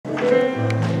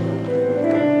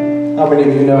How many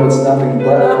of you know it's nothing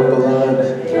but the blood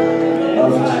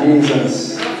of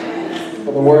Jesus?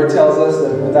 Well, the Word tells us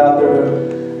that without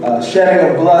the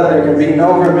shedding of blood, there can be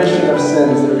no remission of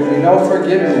sins. There can be no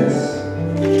forgiveness.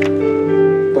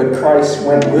 But Christ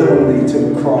went willingly to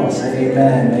the cross.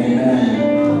 Amen.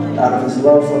 Amen. Out of his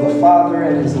love for the Father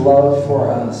and his love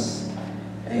for us.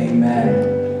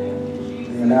 Amen.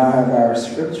 We now have our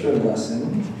scripture lesson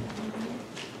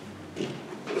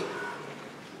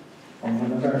from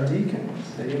one of our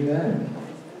deacons. Amen.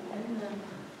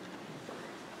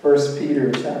 1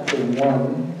 Peter chapter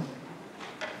 1,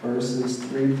 verses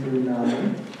 3 through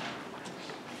 9.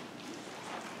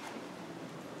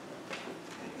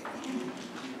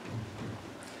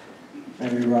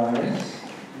 May we rise.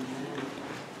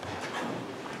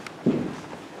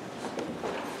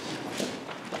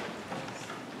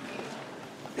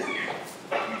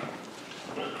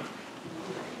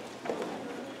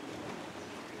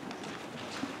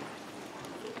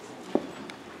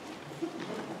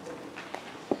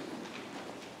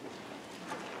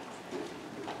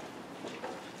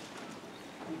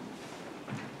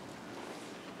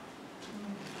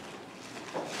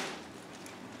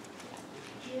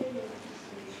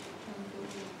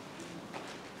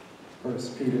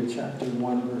 Peter chapter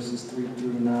 1, verses 3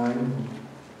 through 9,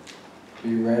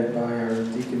 be read by our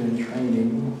deacon in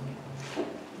training,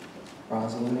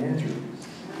 Rosalind Andrews.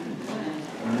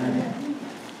 Amen.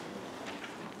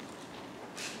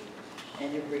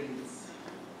 And it reads,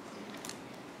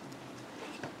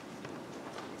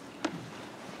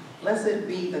 Blessed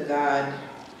be the God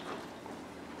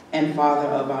and Father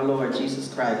of our Lord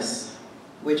Jesus Christ,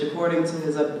 which according to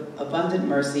his abundant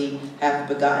mercy hath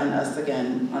begotten us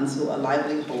again unto a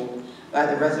lively hope by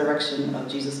the resurrection of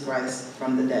Jesus Christ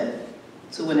from the dead,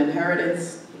 to an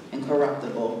inheritance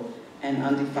incorruptible and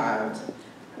undefiled,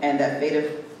 and that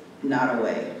fadeth not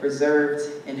away,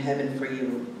 reserved in heaven for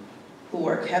you, who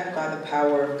are kept by the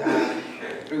power of God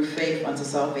through faith unto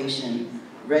salvation,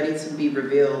 ready to be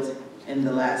revealed in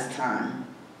the last time,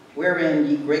 wherein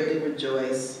ye greatly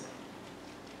rejoice,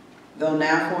 though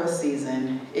now for a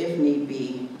season, if need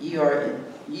be, ye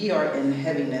are in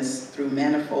heaviness through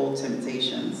manifold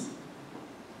temptations,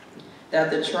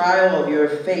 that the trial of your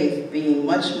faith, being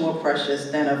much more precious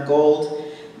than of gold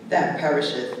that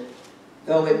perisheth,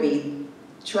 though it be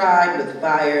tried with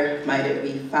fire, might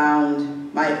be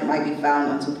found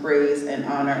unto praise and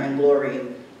honor and glory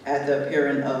at the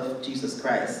appearing of Jesus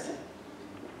Christ,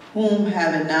 whom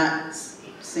having not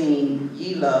seen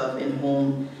ye love, in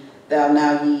whom thou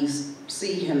now ye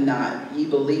see him not, ye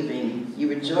believing, ye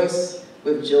rejoice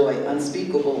with joy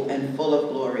unspeakable and full of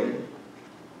glory,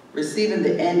 receiving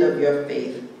the end of your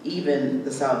faith, even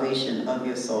the salvation of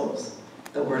your souls.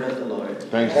 The word of the Lord.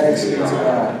 Thanks be to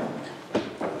God.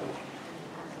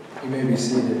 You may be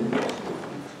seated.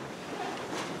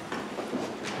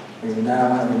 We will now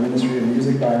have a ministry of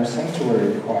music by our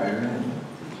sanctuary choir.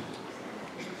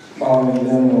 Following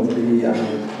them will be our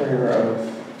prayer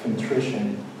of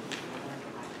contrition.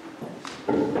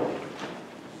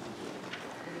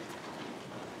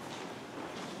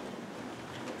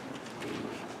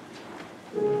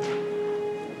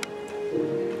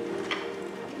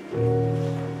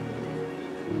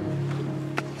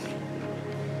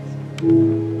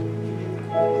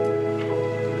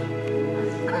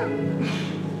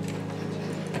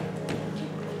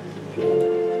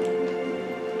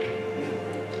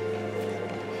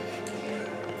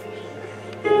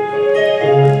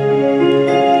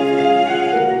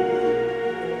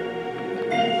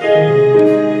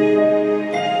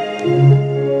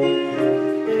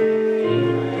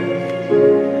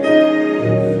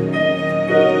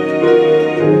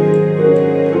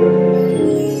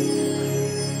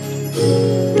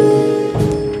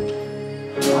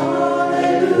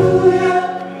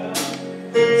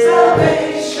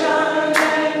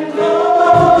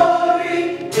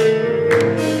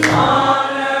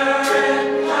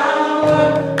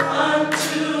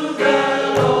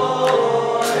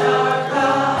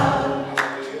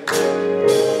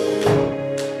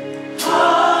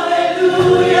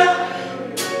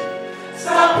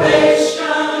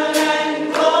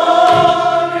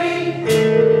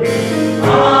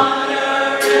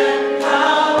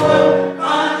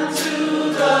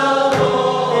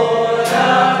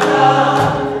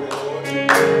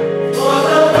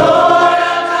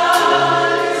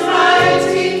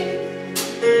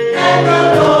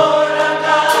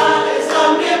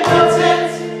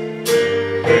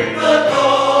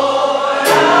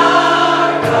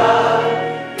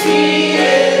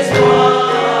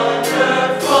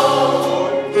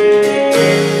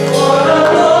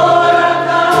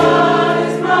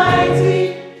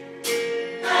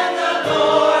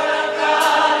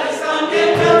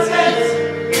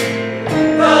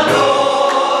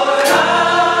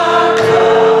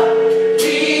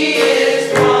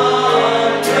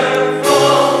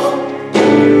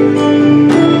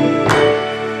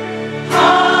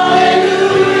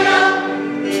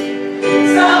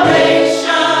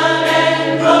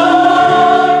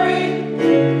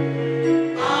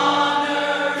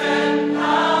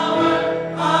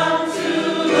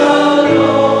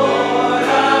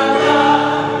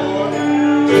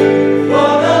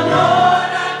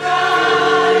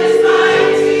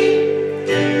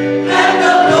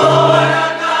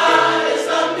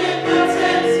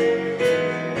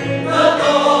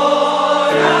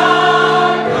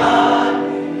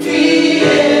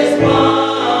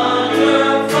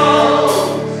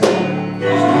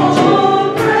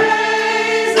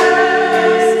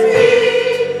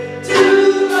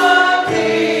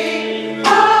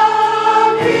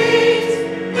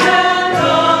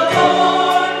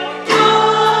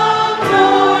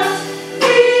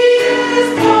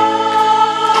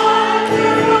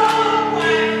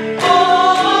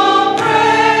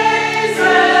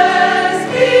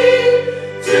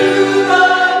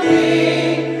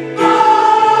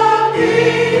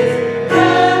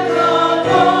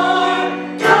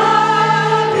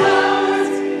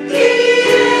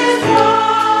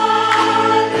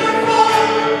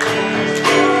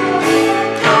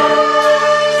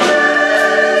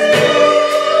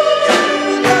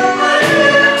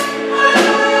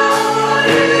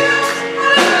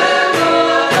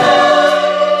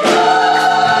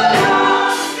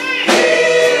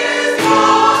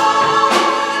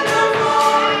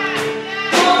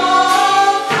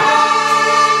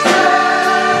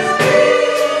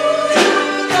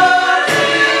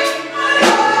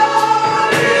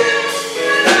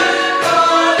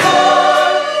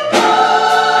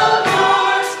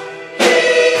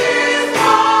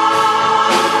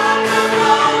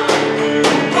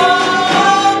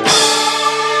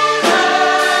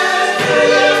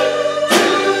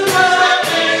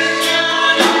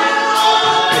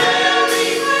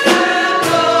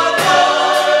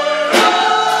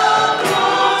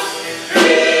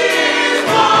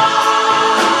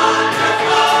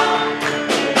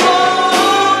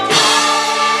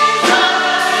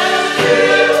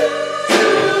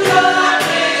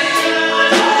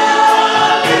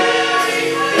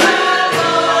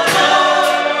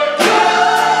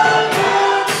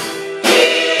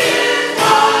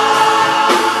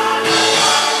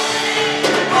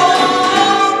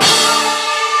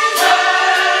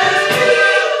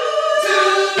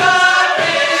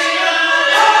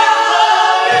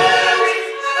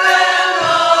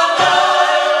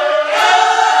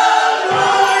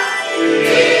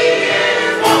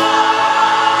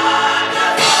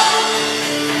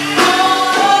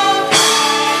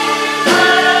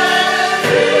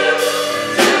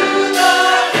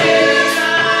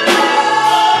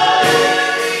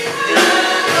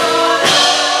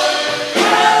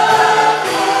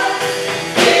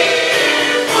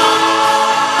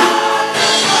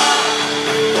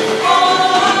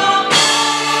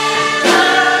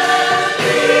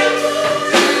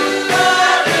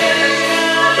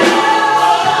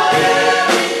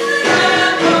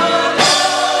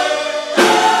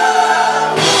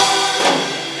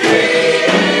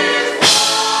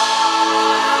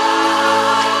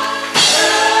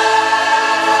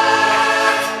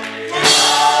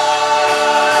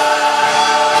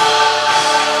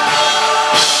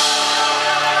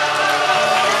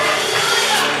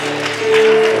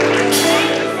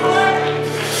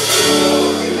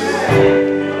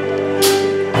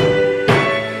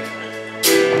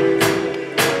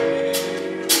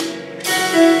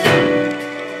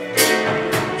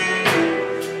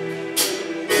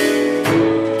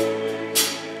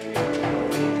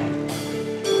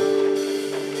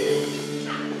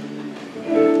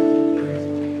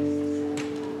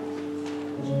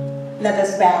 Let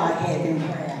us bow our head in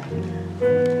prayer.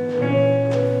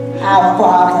 Our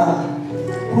Father,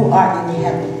 who art in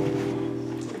heaven,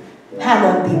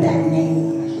 hallowed be thy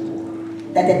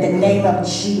name. That at the name of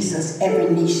Jesus, every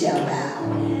knee shall bow,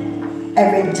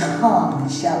 every tongue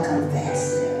shall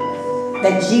confess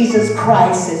that Jesus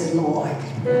Christ is Lord.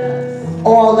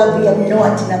 All of the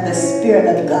anointing of the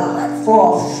Spirit of God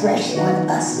fall fresh on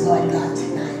us, Lord God,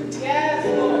 tonight.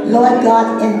 Lord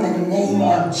God, in the name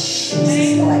of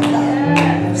Jesus, Lord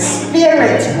God,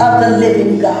 Spirit of the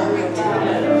living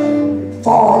God,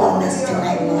 fall on us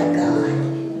tonight, Lord God.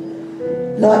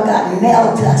 Lord God,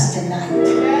 melt us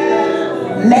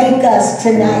tonight. Make us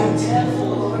tonight.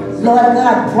 Lord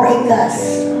God, break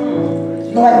us.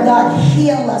 Lord God,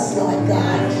 heal us, Lord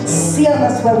God. Seal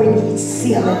us where we need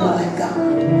sealing, Lord God.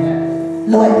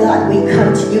 Lord God, we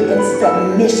come to you in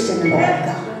submission, Lord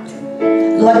God.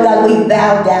 Lord God, we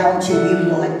bow down to you,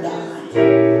 Lord God.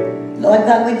 Lord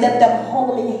God, we lift up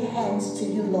holy hands to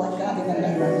you, Lord God, in the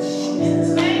name of Jesus.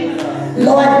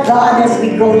 Lord God, as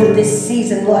we go through this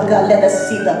season, Lord God, let us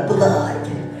see the blood.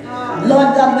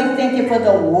 Lord God, we thank you for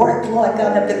the work, Lord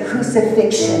God, of the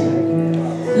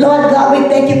crucifixion. Lord God, we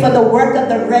thank you for the work of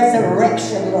the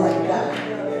resurrection, Lord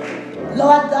God.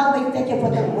 Lord God, we thank you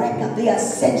for the work of the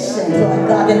ascension, Lord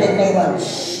God, in the name of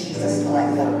Jesus,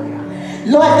 Lord God.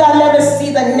 Lord God, let us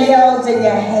see the nails in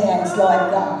your hands,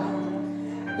 Lord God.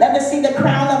 Let us see the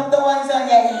crown of thorns on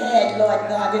your head, Lord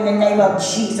God, in the name of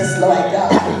Jesus, Lord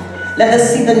God. Let us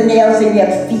see the nails in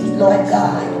your feet, Lord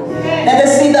God. Let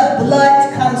us see the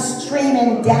blood come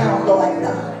streaming down, Lord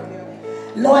God.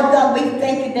 Lord God, we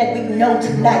thank you that we know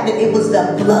tonight that it was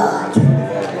the blood.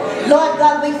 Lord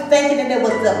God, we thank you that it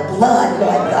was the blood,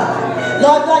 Lord God.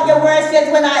 Lord God, your word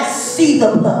says, when I see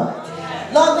the blood.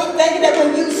 Lord, we thank you that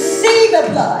when you see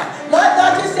the blood, Lord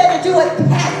God, you said that you would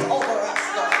pass over us,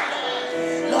 Lord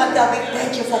God. Lord God, we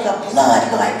thank you for the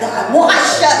blood, Lord God.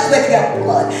 Wash us with your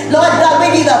blood. Lord God,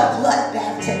 we need a blood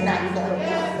bath tonight, Lord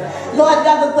God. Lord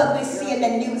God, with what we see in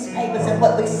the newspapers and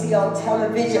what we see on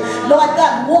television. Lord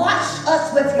God, wash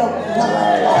us with your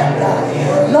blood, Lord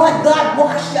God. Lord God,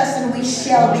 wash us and we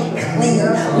shall be clean.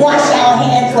 Wash our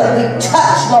hands what we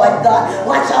touch, Lord God.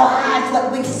 Wash our eyes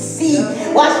what we see.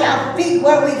 Wash our feet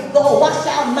where we go. Wash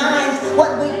our minds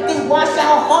what we think. Wash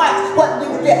our hearts what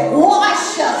we feel.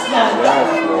 Wash us, Lord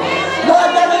God. Lord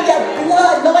God, with your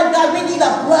blood, Lord God, we need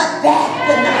a blood bath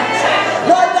tonight.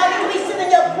 Lord God, as we sit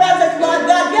in your presence, Lord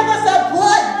God, give us a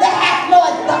blood bath,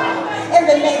 Lord God, in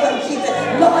the name of Jesus.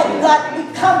 Lord God, we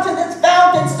come to this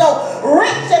fountain so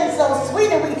rich and so sweet,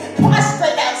 and we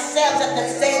prostrate ourselves at the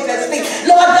Savior's feet.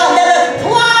 Lord God, let us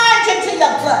plunge into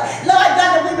your blood. Lord God,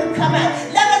 that we would come out.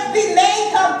 Let us be made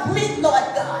complete, Lord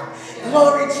God.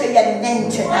 Glory to your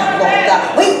name tonight, Lord God.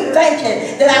 We thank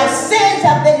you that our sins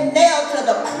have been nailed to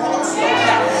the cross, Lord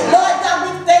God. Lord God,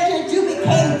 we thank you that you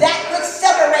became that which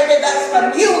separated us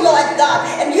from you, Lord God.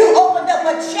 And you opened up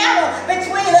a channel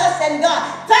between us and God.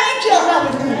 Thank you,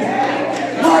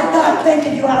 hallelujah. Lord God, thank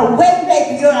you. You are a way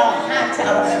maker. You're our high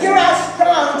tower. You're our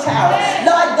strong tower.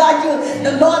 Lord God, you're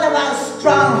the Lord of our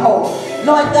stronghold.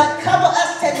 Lord God, cover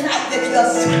us tonight with your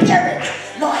spirit.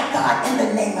 Lord God, in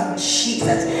the name of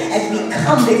Jesus, as we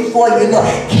come before you, Lord,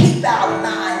 keep our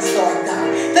minds, Lord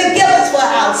God. Forgive us for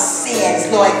our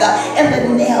sins, Lord God. In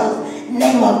the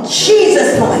name of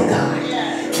Jesus, Lord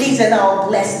God. These are all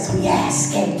blessings we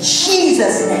ask in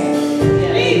Jesus' name.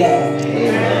 Amen.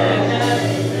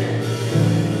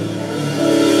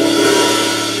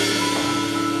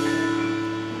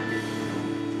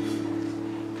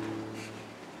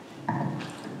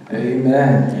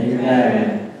 Amen.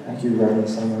 Amen. Thank you, Reverend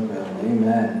Somerville.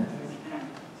 Amen.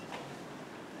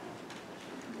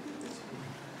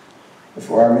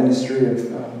 Before our ministry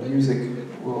of music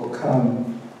will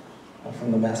come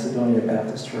from the Macedonia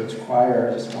Baptist Church Choir,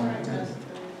 I just wanted to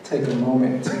take a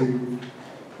moment to,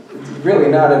 it's really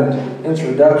not an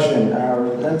introduction. Our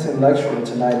Lenten lecturer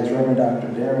tonight is Reverend Dr.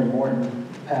 DARREN Morton,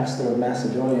 pastor of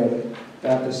Macedonia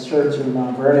Baptist Church in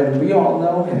Mount Vernon. We all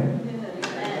know him.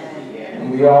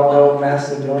 And we all know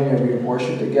Macedonia. We've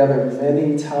worshiped together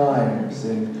many times,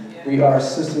 and we are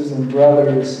sisters and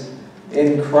brothers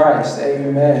in Christ.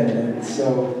 Amen. And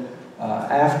so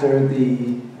after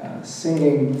the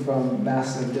singing from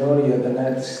Macedonia, the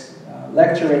next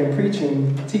lecturing,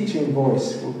 preaching, teaching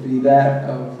voice will be that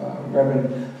of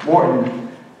Reverend Morton,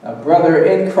 a brother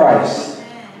in Christ,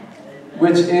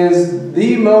 which is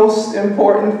the most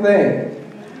important thing,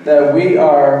 that we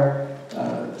are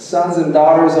sons and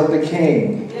daughters of the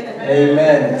King.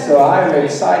 Amen. So I'm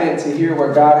excited to hear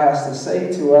what God has to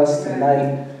say to us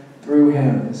tonight through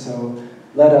him. So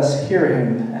Let us hear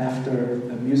him after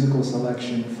a musical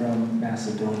selection from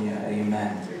Macedonia.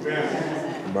 Amen.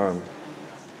 Amen.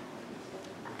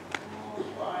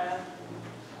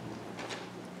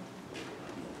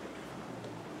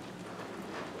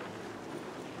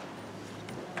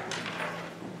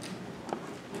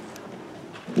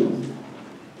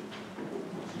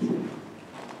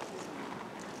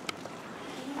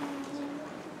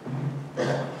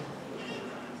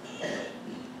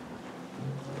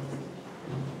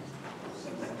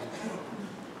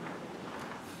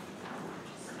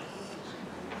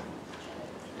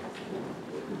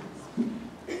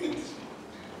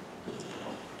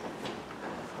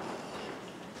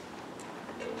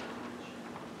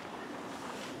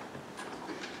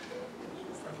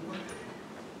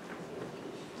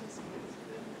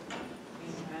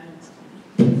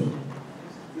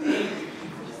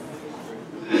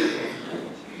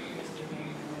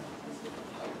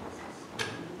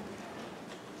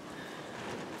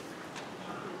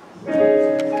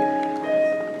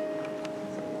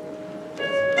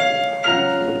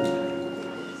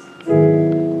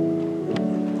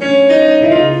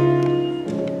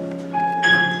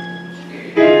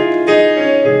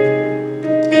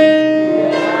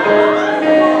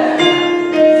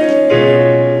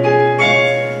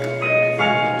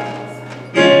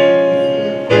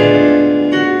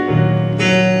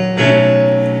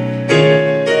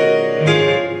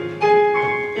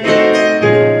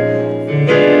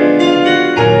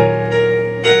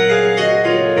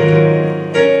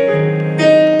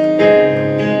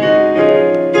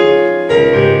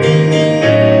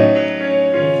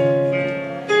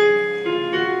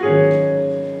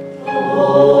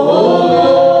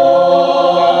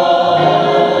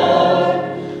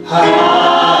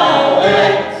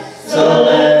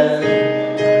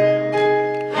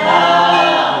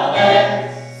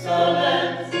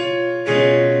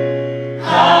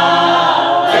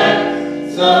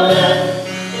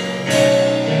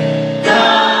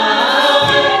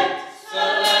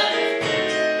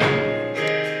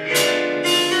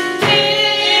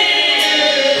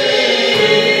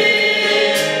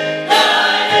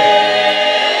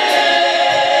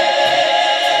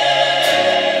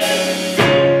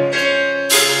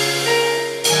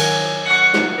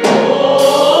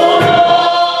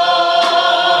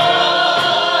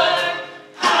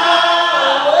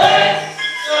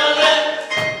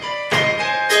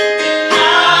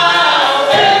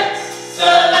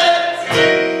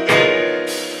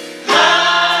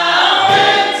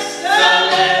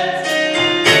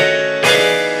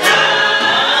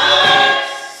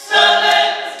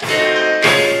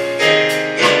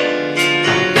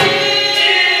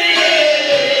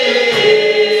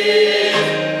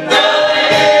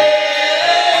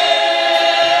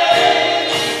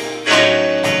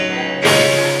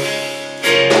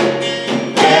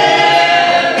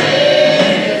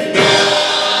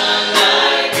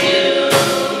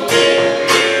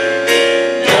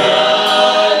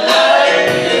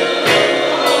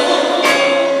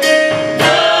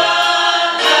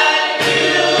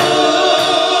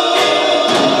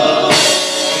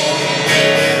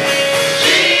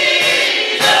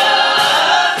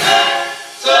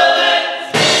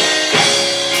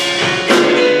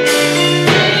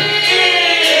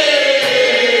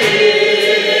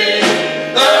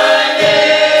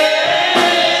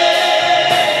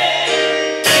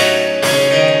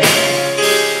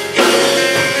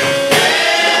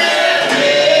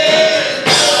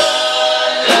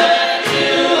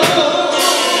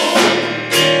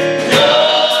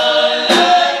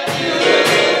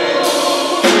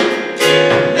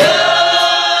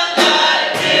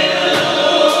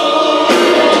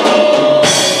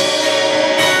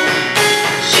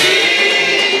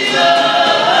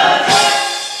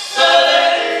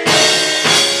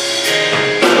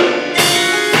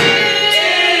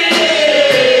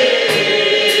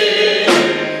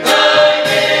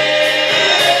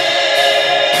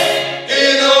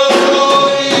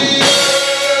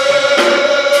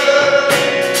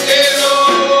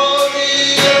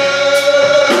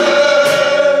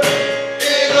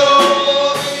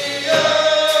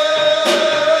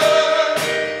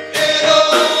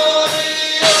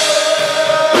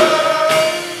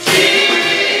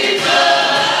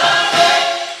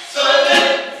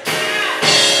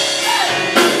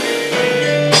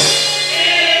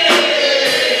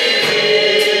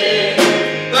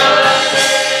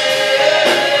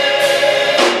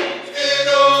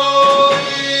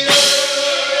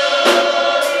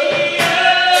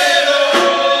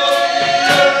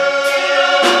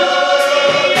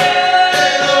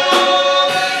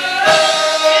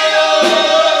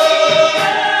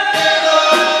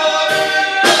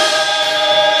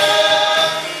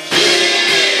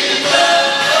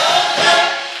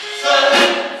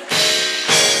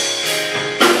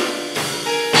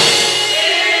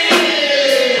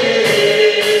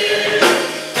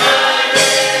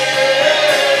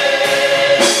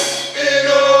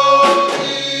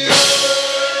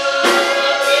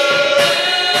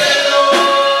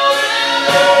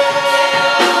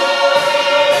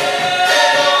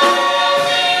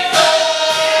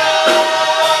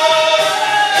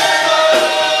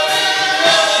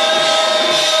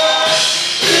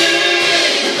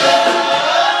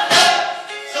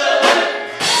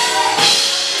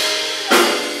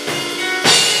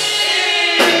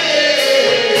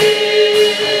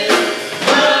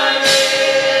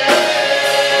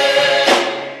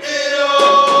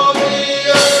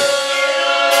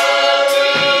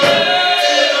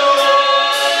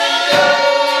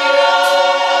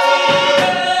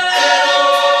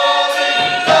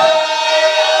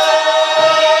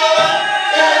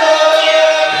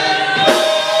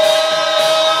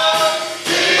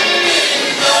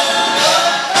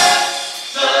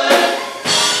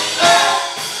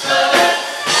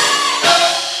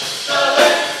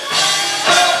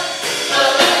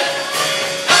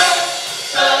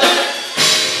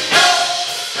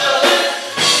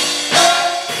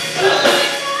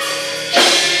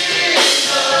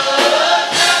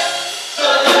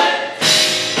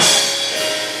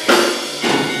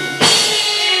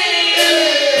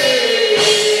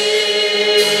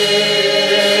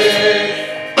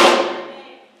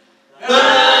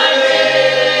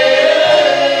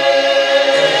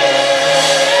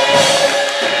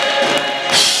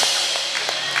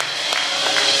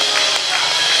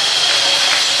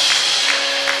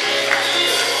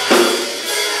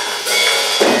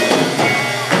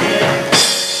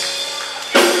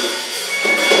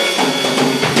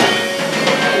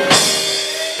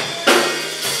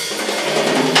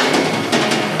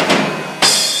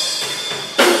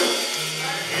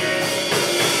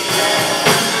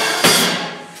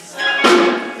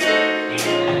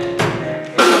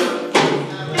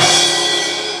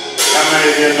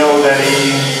 know that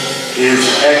he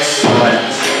is excellent.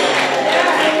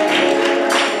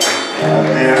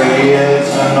 There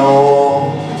is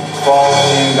no fault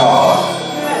in God.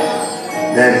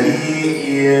 That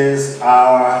he is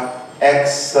our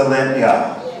excellent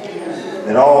God.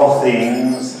 That all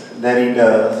things that he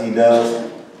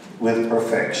does with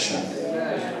perfection.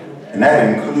 And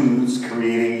that includes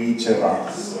creating each of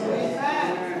us.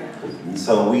 And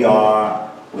so we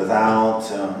are without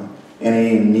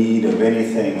any need of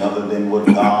anything other than what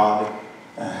God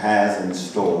has in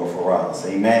store for us.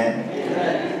 Amen?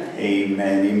 Amen.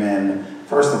 Amen. Amen.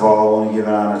 First of all, I want to give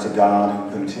an honor to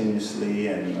God who continuously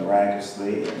and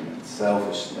miraculously and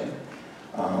selfishly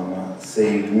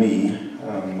saved me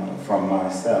from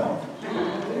myself.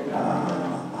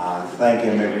 I thank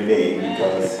him every day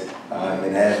because if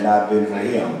it had not been for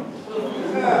him,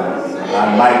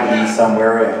 I might be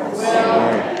somewhere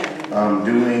else,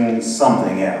 doing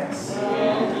something else,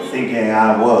 thinking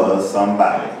I was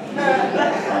somebody.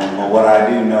 But what I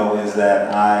do know is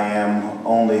that I am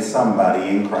only somebody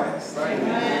in Christ.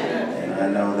 And I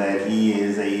know that he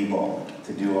is able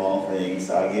to do all things.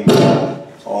 So I give him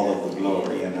all of the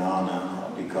glory and honor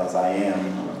because I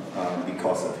am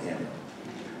because of him.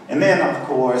 And then, of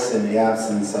course, in the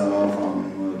absence of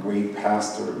a great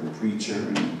pastor and preacher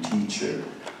and teacher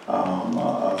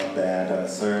that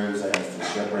serves as the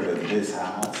shepherd of this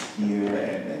house here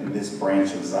and this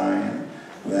branch of Zion,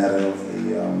 that of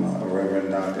the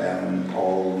Reverend Dr. Allen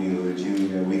Paul Wheeler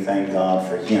Jr., we thank God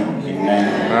for him.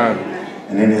 Amen. Amen.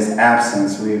 And in his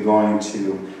absence, we are going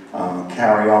to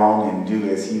carry on and do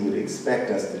as he would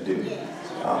expect us to do.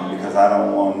 Because I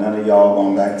don't want none of y'all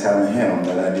going back telling him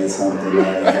that I did something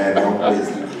that I had no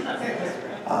business.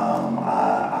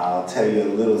 I'll tell you a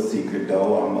little secret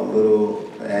though. I'm a little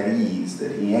at ease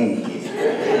that he ain't here.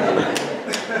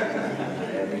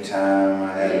 Every time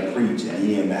I had to preach and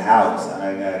he in the house,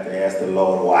 I got to ask the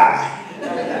Lord why.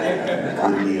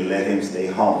 Couldn't he let him stay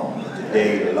home? But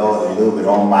today the Lord is a little bit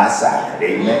on my side.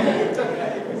 Amen.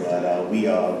 But we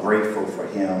are grateful for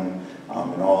him.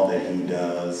 And all that he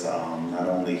does, not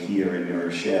only here in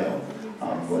Rochelle,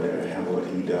 but what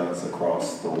he does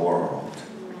across the world.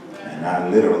 And I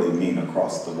literally mean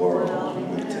across the world. He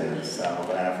went to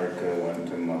South Africa, went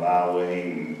to Malawi,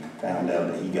 and found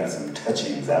out that he got some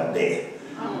touchings out there.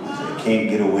 So he can't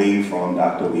get away from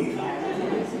Dr. Weaver.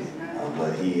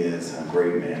 But he is a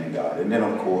great man in God. And then,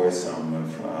 of course,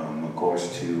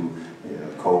 to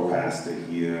co-pastor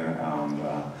here,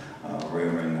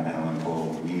 Reverend Allen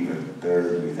Paul Weaver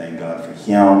III, we thank God for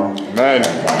him. Amen.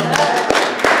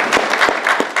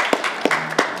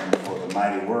 And for the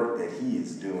mighty work that he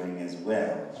is doing as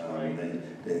well.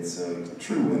 It's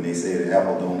true when they say the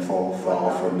apple don't fall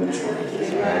from the tree.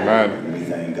 Amen. We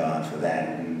thank God for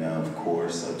that. And of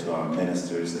course, to our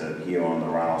ministers here on the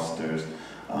rosters,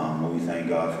 we thank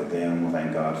God for them. We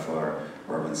thank God for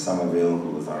Reverend Somerville,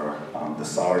 who is the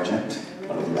sergeant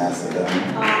of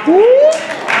Macedonia.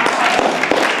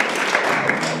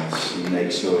 She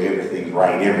makes sure everything's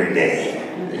right every day.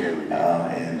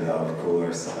 And of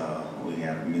course, we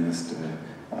have Minister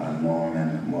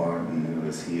Norman Martin, who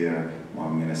is here, our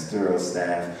ministerial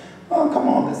staff. Oh, come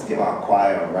on, let's give our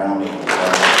choir a round of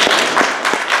applause.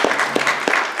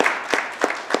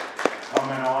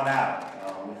 Coming on out.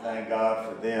 We thank God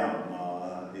for them.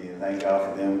 Thank God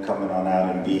for them coming on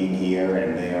out and being here,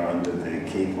 and they are under the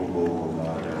capable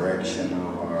direction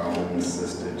of our own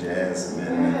sister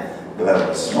Jasmine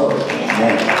Smoke.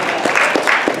 Amen.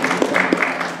 And we thank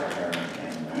God for her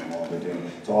and all they're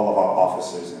doing. To all of our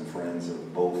officers and friends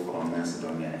of both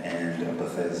Macedonia and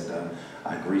Bethesda,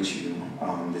 I greet you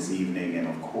this evening, and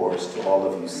of course to all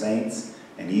of you saints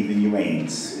and even you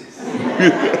ain'ts.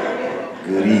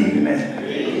 Good evening.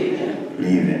 Good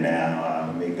evening. Now,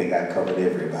 I think I covered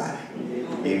everybody.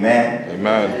 Amen.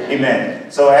 Amen.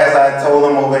 Amen. So as I told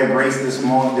them over at Grace this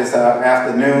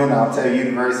afternoon, I'll tell you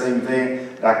the very same thing.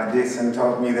 Dr. Dixon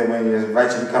taught me that when you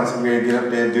invite you to come somewhere, get up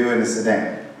there, do it, and sit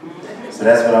down. So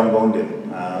that's what I'm going to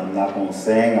do. I'm not going to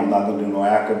sing. I'm not going to do no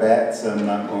acrobats. I'm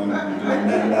not going to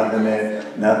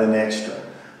do nothing extra.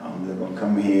 I'm just going to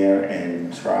come here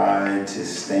and try to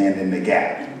stand in the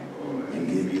gap and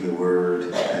give you the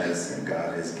word as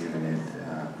God has given it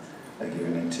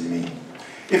to me.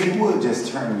 If you would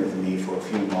just turn with me for a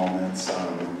few moments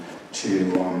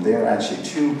there are actually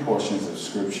two portions of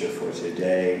scripture for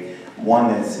today. One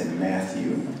that's in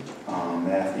Matthew,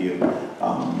 the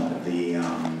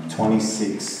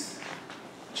 26th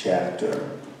chapter.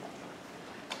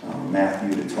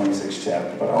 Matthew, the 26th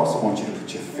chapter. But I also want you to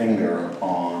put your finger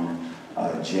on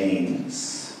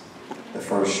James, the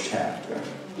 1st chapter.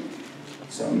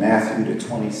 So Matthew, the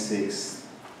 26th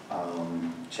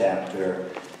chapter,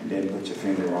 and then put your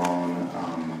finger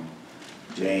on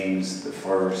James, the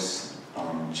first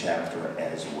chapter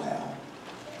as well.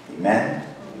 Amen?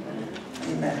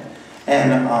 Amen.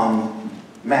 And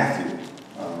Matthew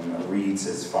reads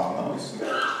as follows.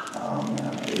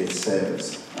 It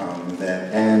says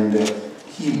that, and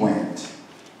he went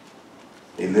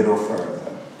a little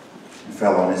further and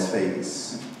fell on his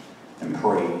face and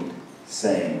prayed,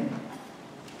 saying,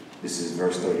 this is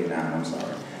verse 39, I'm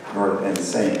sorry, and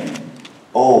saying,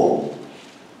 oh,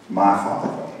 my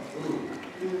Father,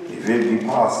 if it be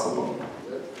possible,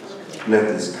 let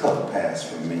this cup pass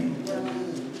from me.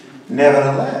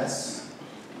 Nevertheless,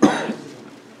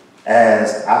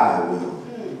 as I will,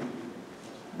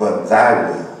 but thy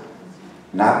will,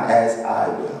 not as I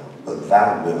will, but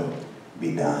thy will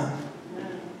be done.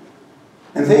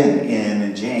 And then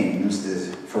in James,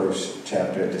 the first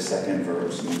chapter, the second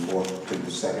verse, and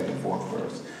the second and fourth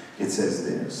verse, it says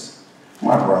this,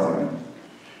 my brethren,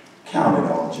 count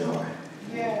it all joy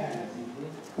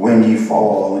when ye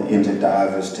fall into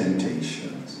divers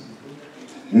temptations,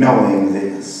 knowing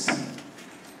this,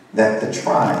 that the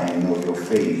trying of your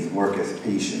faith worketh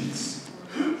patience.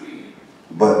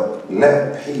 But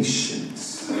let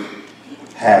patience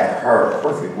have her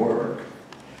perfect work,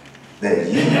 that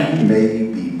ye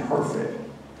may be perfect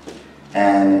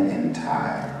and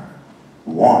entire,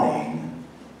 wanting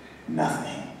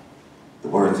nothing. The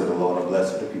words of the Lord are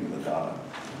blessed for the people of God.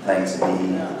 Thanks be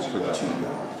to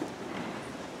God.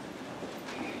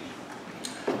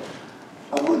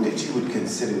 I would that you would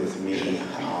consider with me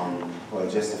for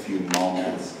just a few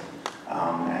moments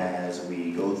as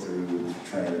we go through,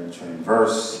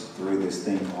 traverse through this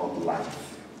thing called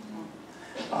life,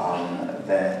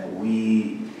 that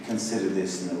we consider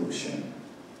this notion.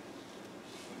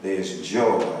 There's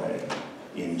joy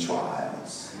in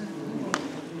trials.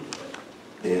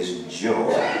 There's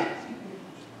joy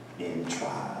in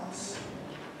trials.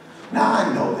 Now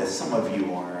I know that some of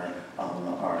you are,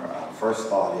 our first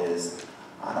thought is,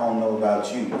 I don't know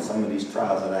about you, but some of these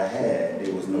trials that I had,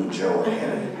 there was no joy in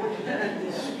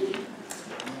it.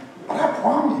 But I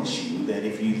promise you that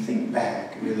if you think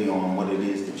back really on what it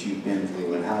is that you've been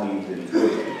through and how you've been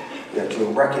through it, that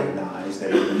you'll recognize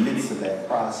that in the midst of that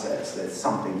process that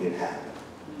something did happen.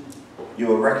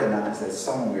 You'll recognize that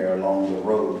somewhere along the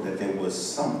road that there was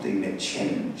something that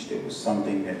changed, there was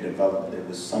something that developed, there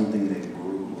was something that grew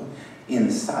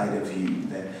inside of you,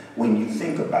 that when you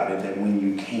think about it, that when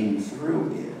you came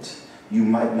through it, you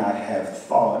might not have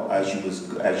thought as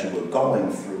you were going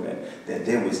through it that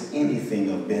there was anything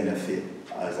of benefit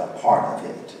as a part of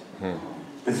it.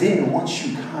 But then once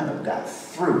you kind of got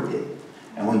through it,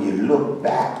 and when you look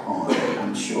back on it,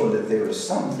 I'm sure that there are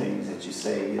some things that you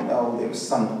say, you know, there was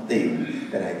something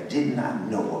that I did not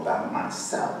know about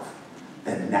myself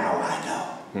that now I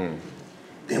know.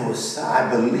 There was, I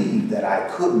believed that I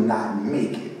could not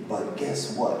make it, but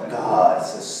guess what? God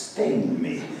sustained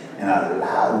me and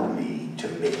allowed me to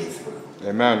make it through.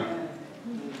 Amen.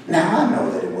 Now, I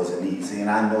know that it wasn't easy, and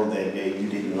I know that you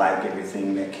didn't like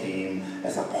everything that came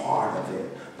as a part of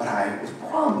it, but I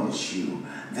promise you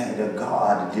that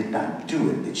God did not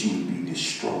do it, that you would be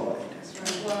destroyed.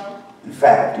 In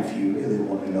fact, if you really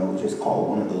want to know, just call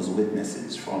one of those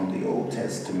witnesses from the Old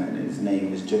Testament. His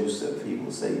name is Joseph. He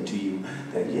will say to you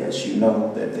that, yes, you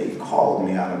know that they called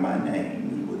me out of my name.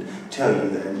 He would tell you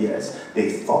that, yes,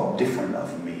 they thought different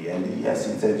of me. And yes,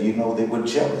 he said, you know, they were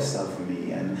jealous of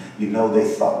me. And, you know, they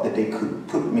thought that they could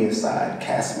put me aside,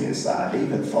 cast me aside. They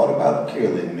even thought about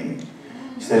killing me.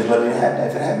 He says, but if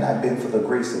it had not been for the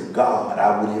grace of God,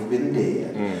 I would have been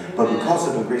dead. But because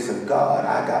of the grace of God,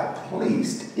 I got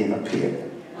placed in a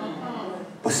pit.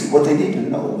 But see, what they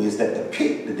didn't know is that the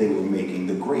pit that they were making,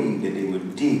 the grave that they were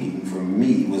digging for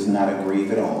me, was not a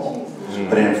grave at all.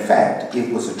 But in fact,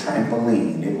 it was a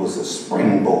trampoline. It was a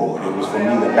springboard. It was for me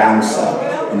to bounce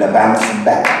up and to bounce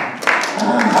back.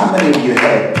 How many of you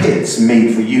had pits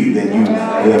made for you that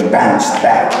you bounced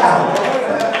back out?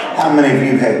 How many of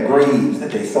you had graves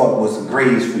that they thought was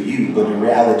graves for you, but the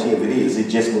reality of it is, it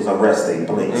just was a resting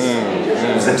place.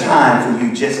 It was a time for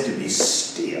you just to be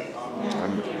still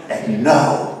and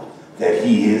know that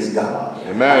He is God.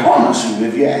 Amen. I promise you,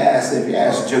 if you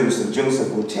ask Joseph,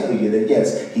 Joseph will tell you that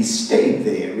yes, he stayed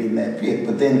there in that pit,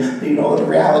 but then, you know, the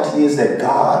reality is that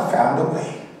God found a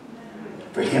way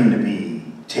for him to be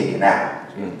taken out.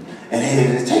 And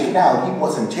he was taken out, he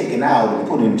wasn't taken out and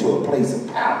put into a place of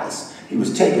palace. He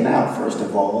was taken out, first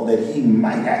of all, that he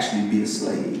might actually be a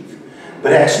slave.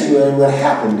 But actually what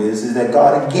happened is that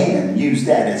God again used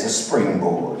that as a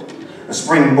springboard. a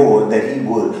springboard that he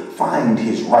would find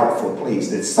his rightful place,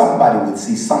 that somebody would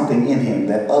see something in him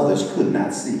that others could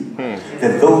not see,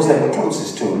 that those that were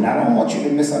closest to him. Now, I don't want you to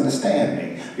misunderstand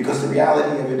me, because the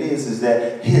reality of it is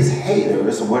that his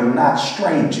haters were not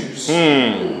strangers. I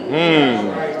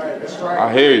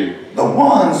hear you. The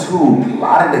ones who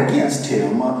plotted against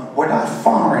him were not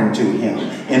foreign to him.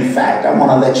 In fact, I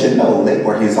want to let you know they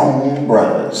were his own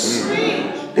brothers.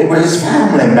 They were his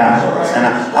family members. And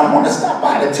I want to stop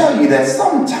by to tell you that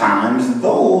sometimes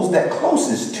those that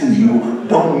closest to you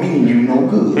don't mean you no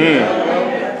good.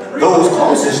 Those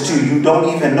closest to you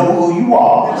don't even know who you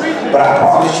are. But I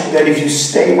promise you that if you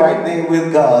stay right there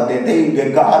with God,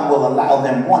 that God will allow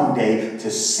them one day to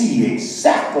see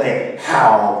exactly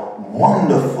how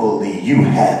wonderfully you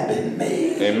have been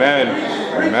made. Amen.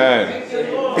 Amen.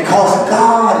 Because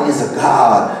God is a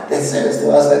God that says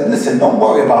to us that, listen, don't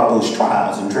worry about those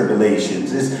trials and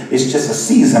tribulations. It's just a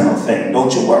seasonal thing.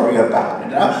 Don't you worry about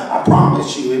it. I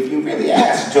promise you, if you really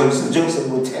ask Joseph, Joseph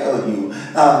will tell you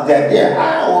that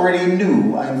I already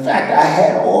knew. In fact, I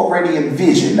had already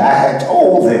envisioned. I had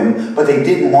told them, but they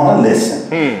didn't want to listen.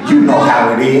 You know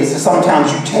how it is.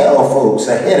 Sometimes you tell folks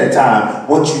ahead of time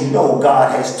what you know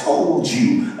God has told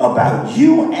you about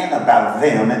you and about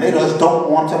them, and they just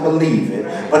don't want to believe it.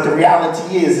 But the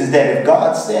reality is that if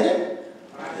God said it,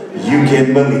 you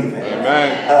can believe it.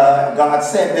 Amen. God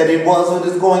said that it was what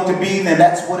it's going to be, then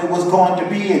that's what it was going to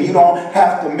be, and you don't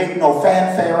have to make no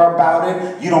fanfare about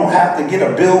it. You don't have to get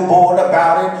a billboard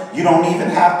about it. You don't even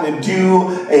have to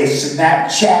do a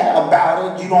Snapchat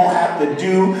about it. You don't have to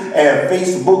do a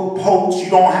Facebook post. You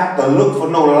don't have to look for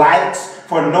no likes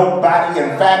for nobody.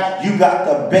 In fact, you got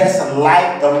the best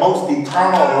light, the most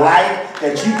eternal light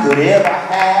that you could ever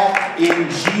have in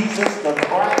Jesus the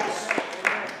Christ.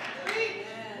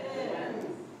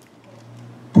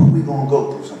 But we're going to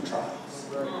go through some trials.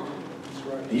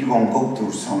 You're going to go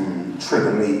through some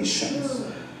tribulations.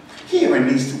 Here in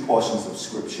these two portions of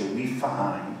Scripture, we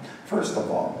find, first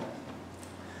of all,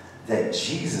 that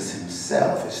Jesus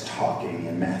himself is talking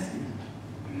in Matthew.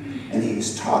 And he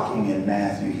was talking in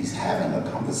Matthew. He's having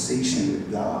a conversation with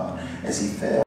God as he fell